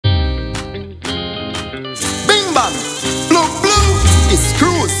Riddim, blue, it's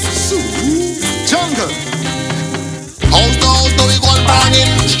cruise, jungle. House to house, now we go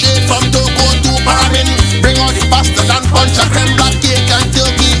banging. Straight from Togo to Paramin. Bring out the pasta and punch a creme, black cake and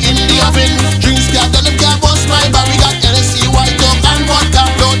turkey in the oven. Drinks can't tell them can't bust my bar. We got NSC, white oak and vodka.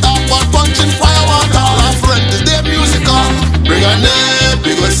 Don't have but punching firewater. Our friend is their musical. Bring a nip,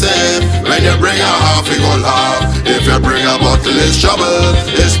 we go sip. When you bring a half, we go laugh. If you bring a bottle, it's trouble.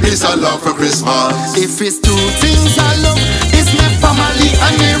 It's peace and love for Christmas. If it's two things I love, it's my family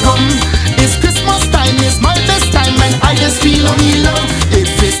and my rum. It's Christmas time, it's my best time, and I just feel only love.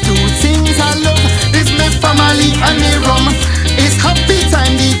 If it's two things I love, it's my family and my rum. It's happy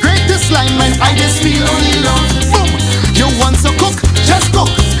time, the greatest line, and I just feel only love. Boom! You want to cook, just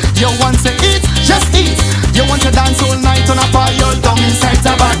cook. You want to eat, just eat. You want to dance all night on a fire, you're down inside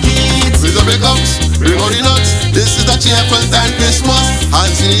the bucket. With the big ups, bring out the nuts. This is the cheerful time Christmas.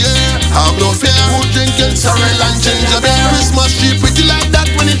 Hands in the air, have no fear. Who drinking sorrel and ginger beer? Christmas tree pretty